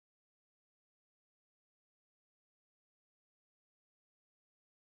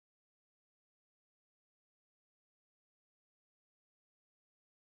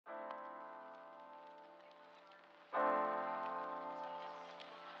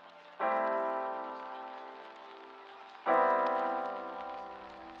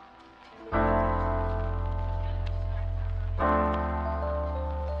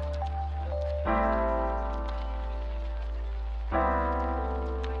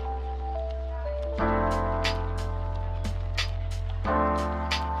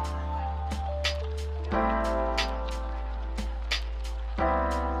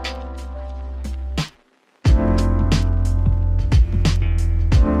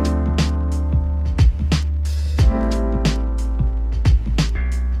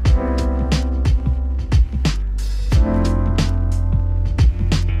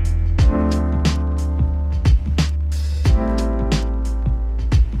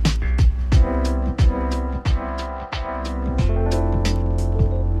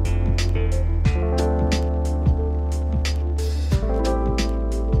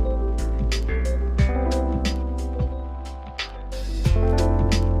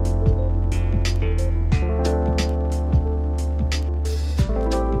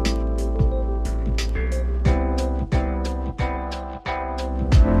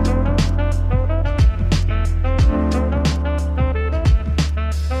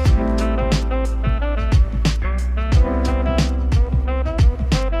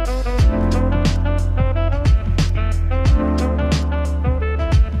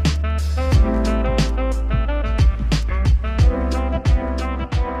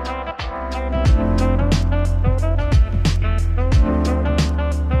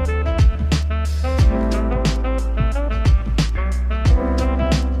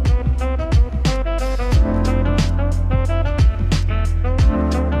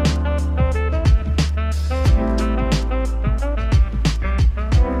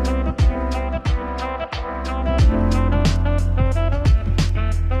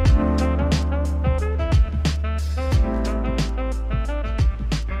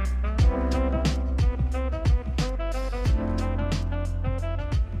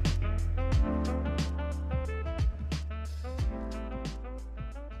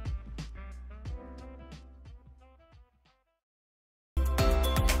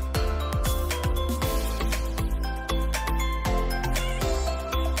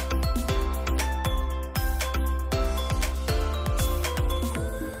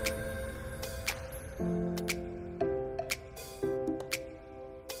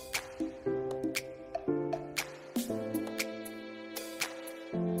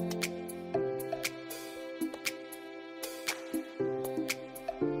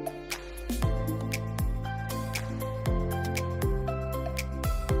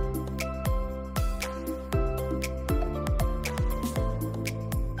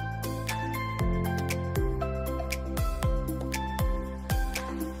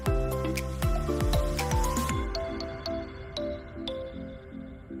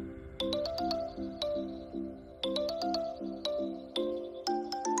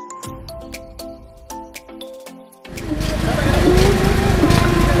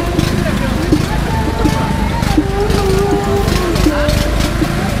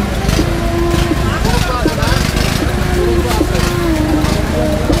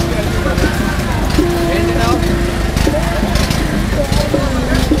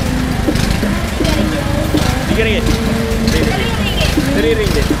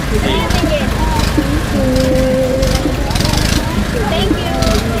ringgit. Thank you.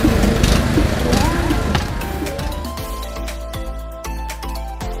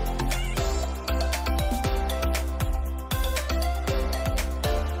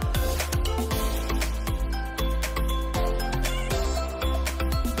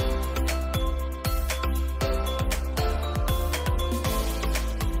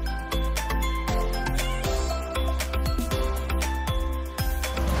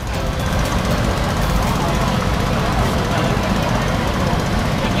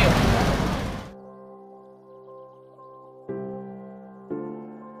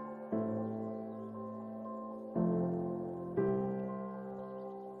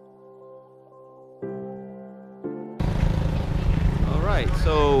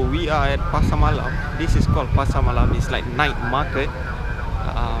 So we are at Pasar Malam. This is called Pasar Malam. It's like night market.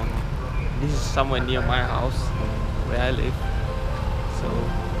 This is somewhere near my house where I live. So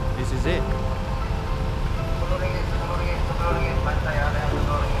this is it.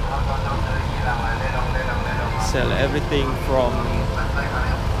 Sell everything from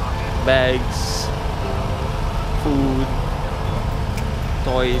bags, food,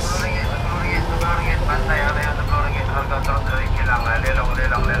 toys.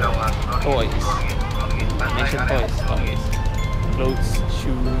 Toys. Mention toys. Toys. Clothes,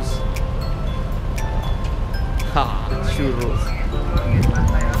 shoes. Ha! Churros.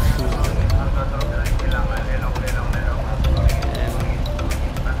 And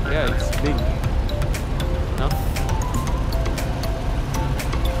yeah, it's big. No?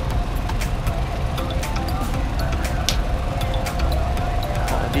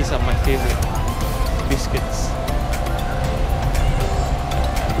 Oh, these are my favorite biscuits.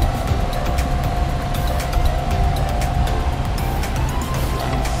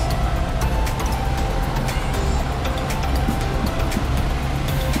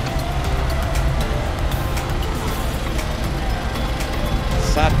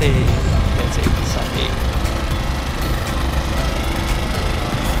 Satay. Let's say satay.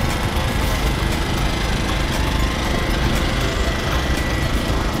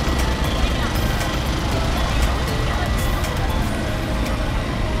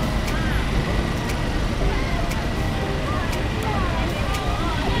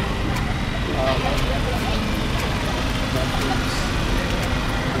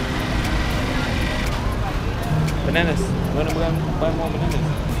 Bananas. Wanna buy more bananas?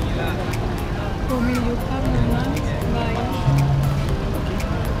 For me, you have buy.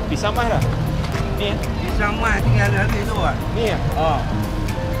 Pisang mah dah? Ni ya? Pisang mah tinggal habis tu ah. Ni ya? Oh.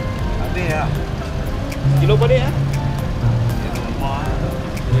 Habis ya. Kilo boleh ya? Mahal.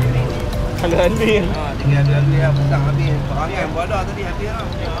 Kalau habis. Tinggal habis ya, pisang habis. Perangai bodoh tadi habis lah.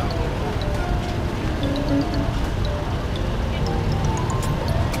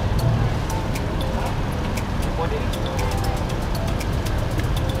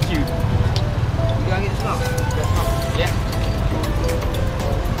 Cute. RM3 senang. Yeah.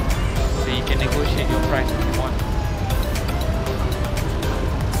 So you can negotiate your price if you want.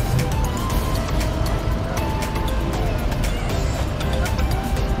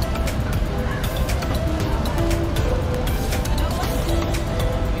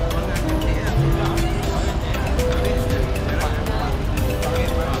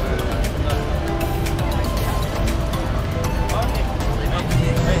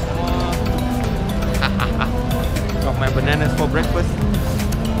 Got my bananas for breakfast.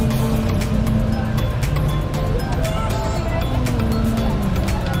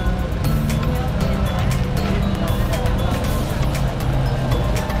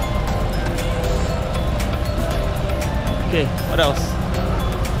 Okay, what else?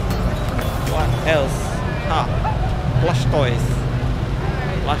 What else? Plush toys.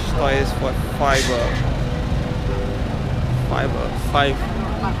 Plush toys for five.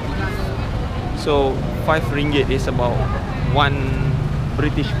 So RM5 is about £1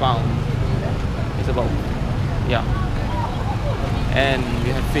 British pound. It's about, yeah. And we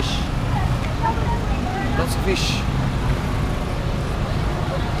have fish. Lots of fish.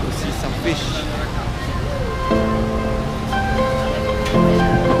 We'll see some fish.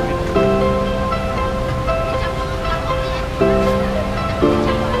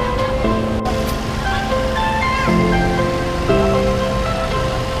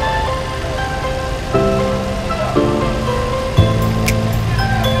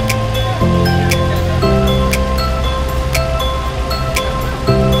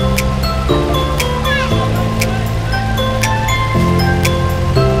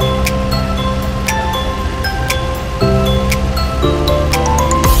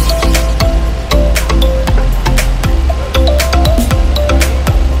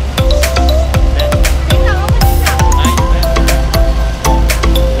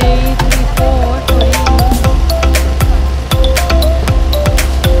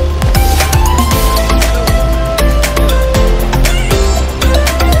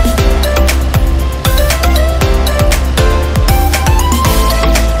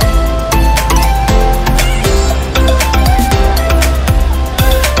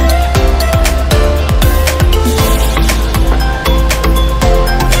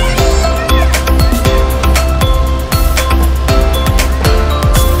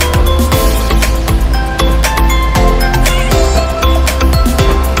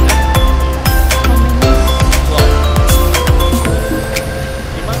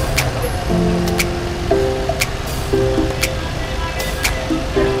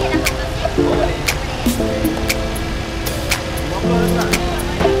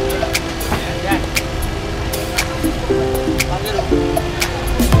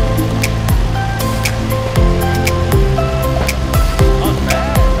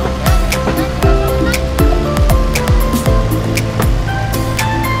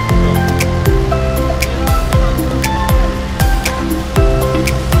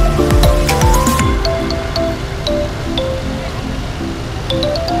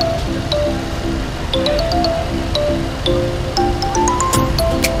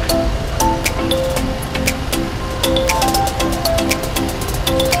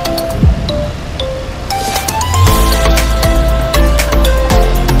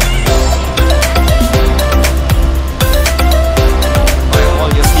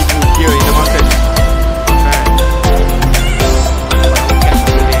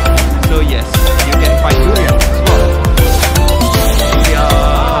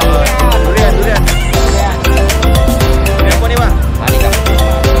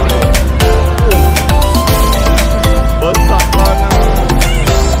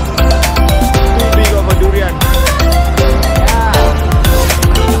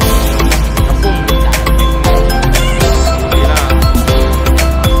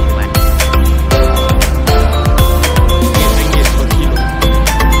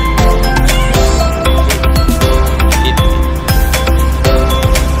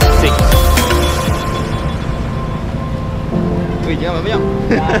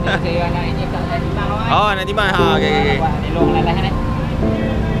 Saya nak ini kat timbang awak. Oh, nak timbang. Ha, okey. Buat elong lalas kan.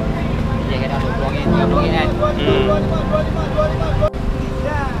 Dia kena RM20 kan.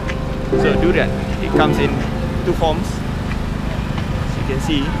 So durian, it comes in two forms. As you can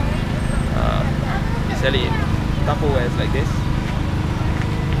see, they sell it in Tupperwares like this.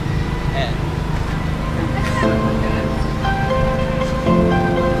 And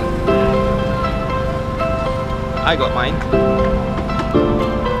I got mine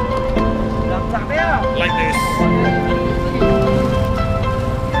like this.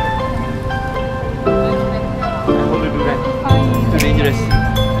 I hold the durian. Too dangerous.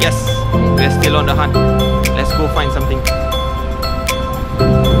 Yes, we're still on the hunt. Let's go find something.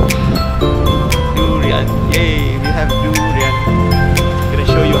 Durian. Yay, we have durian.